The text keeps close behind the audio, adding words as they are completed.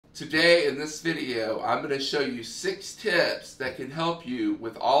Today in this video, I'm going to show you 6 tips that can help you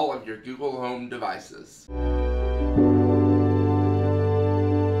with all of your Google Home devices.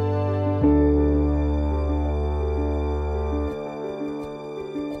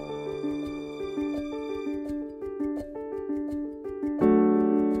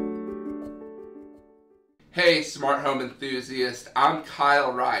 Hey smart home enthusiast, I'm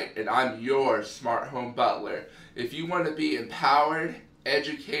Kyle Wright and I'm your smart home butler. If you want to be empowered,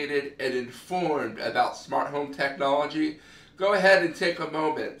 educated, and informed about smart home technology, go ahead and take a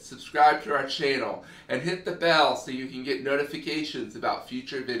moment, subscribe to our channel, and hit the bell so you can get notifications about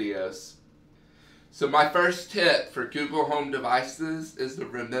future videos. So my first tip for Google Home devices is the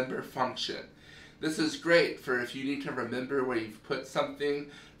remember function. This is great for if you need to remember where you've put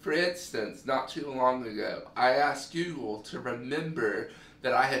something. For instance, not too long ago, I asked Google to remember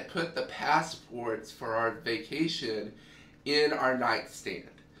that I had put the passports for our vacation in our nightstand.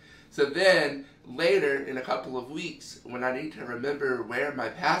 So then, later in a couple of weeks, when I need to remember where my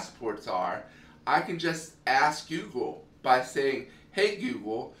passports are, I can just ask Google by saying, "Hey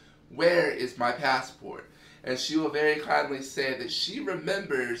Google, where is my passport?" And she will very kindly say that she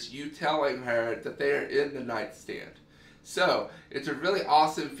remembers you telling her that they are in the nightstand. So, it's a really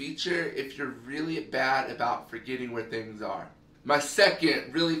awesome feature if you're really bad about forgetting where things are. My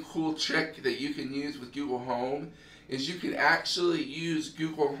second really cool trick that you can use with Google Home is you can actually use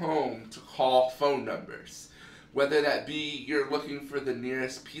Google Home to call phone numbers. Whether that be you're looking for the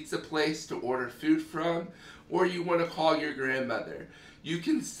nearest pizza place to order food from, or you want to call your grandmother. You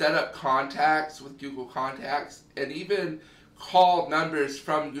can set up contacts with Google Contacts and even call numbers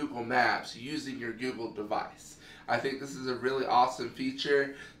from Google Maps using your Google device. I think this is a really awesome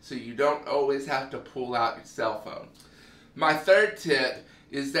feature, so you don't always have to pull out your cell phone. My third tip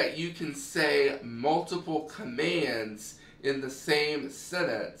is that you can say multiple commands in the same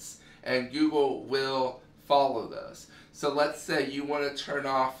sentence and Google will follow those. So let's say you want to turn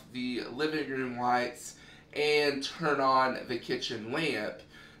off the living room lights and turn on the kitchen lamp,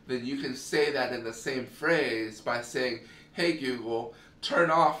 then you can say that in the same phrase by saying, "Hey Google,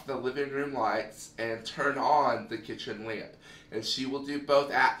 turn off the living room lights and turn on the kitchen lamp." And she will do both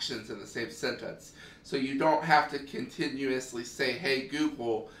actions in the same sentence. So you don't have to continuously say, "Hey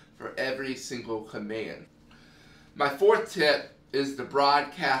Google," for every single command. My fourth tip is the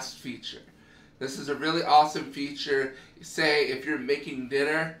broadcast feature. This is a really awesome feature. Say if you're making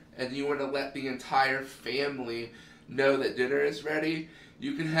dinner and you want to let the entire family know that dinner is ready,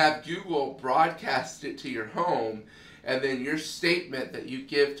 you can have Google broadcast it to your home, and then your statement that you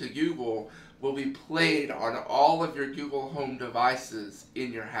give to Google will be played on all of your Google Home devices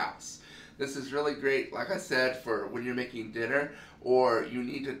in your house. This is really great, like I said, for when you're making dinner or you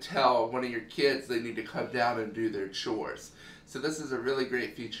need to tell one of your kids they need to come down and do their chores. So this is a really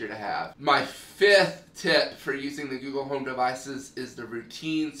great feature to have. My fifth tip for using the Google Home devices is the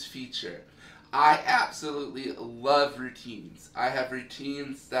routines feature. I absolutely love routines. I have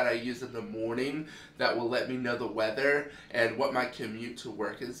routines that I use in the morning that will let me know the weather and what my commute to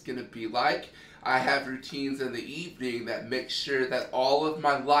work is going to be like. I have routines in the evening that make sure that all of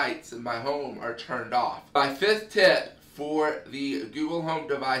my lights in my home are turned off. My fifth tip for the Google Home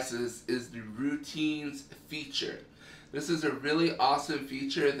devices is the routines feature. This is a really awesome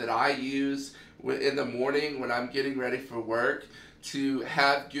feature that I use in the morning when I'm getting ready for work to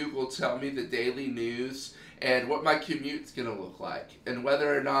have Google tell me the daily news and what my commute's going to look like and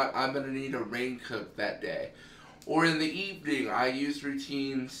whether or not I'm going to need a raincoat that day. Or in the evening, I use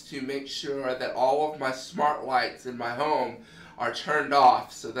routines to make sure that all of my smart lights in my home are turned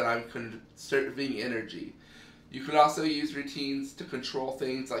off so that I'm conserving energy. You can also use routines to control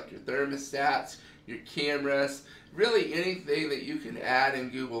things like your thermostats, your cameras, really anything that you can add in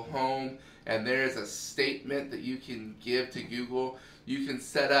Google Home, and there's a statement that you can give to Google. You can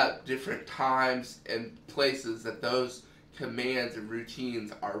set up different times and places that those commands and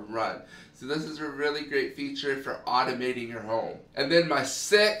routines are run. So this is a really great feature for automating your home. And then my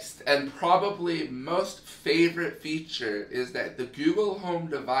sixth and probably most favorite feature is that the Google Home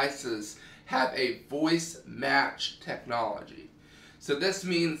devices have a voice match technology. So this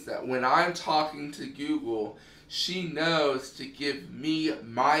means that when I'm talking to Google, she knows to give me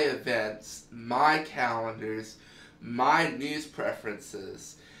my events, my calendars, my news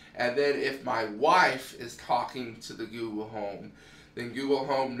preferences. And then if my wife is talking to the Google Home, then Google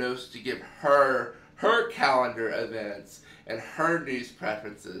Home knows to give her calendar events and her news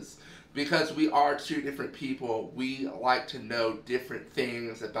preferences. Because we are two different people, we like to know different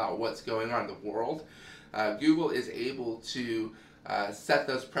things about what's going on in the world. Google is able to set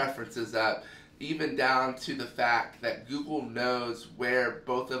those preferences up even down to the fact that Google knows where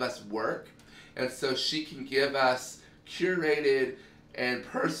both of us work, and so she can give us curated and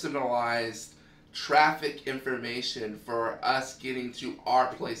personalized traffic information for us getting to our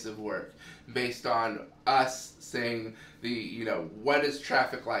place of work based on us saying the, what is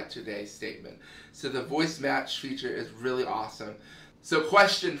traffic like today statement. So the voice match feature is really awesome. So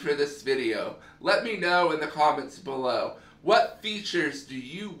question for this video, let me know in the comments below, what features do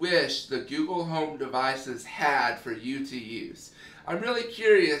you wish the Google Home devices had for you to use? I'm really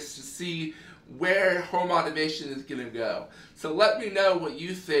curious to see where home automation is going to go. So let me know what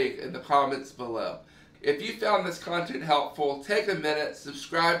you think in the comments below. If you found this content helpful, take a minute,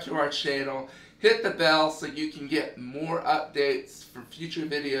 subscribe to our channel, hit the bell so you can get more updates for future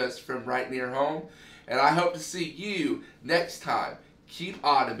videos from Right Near Home. And I hope to see you next time. Keep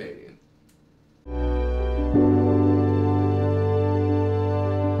automating.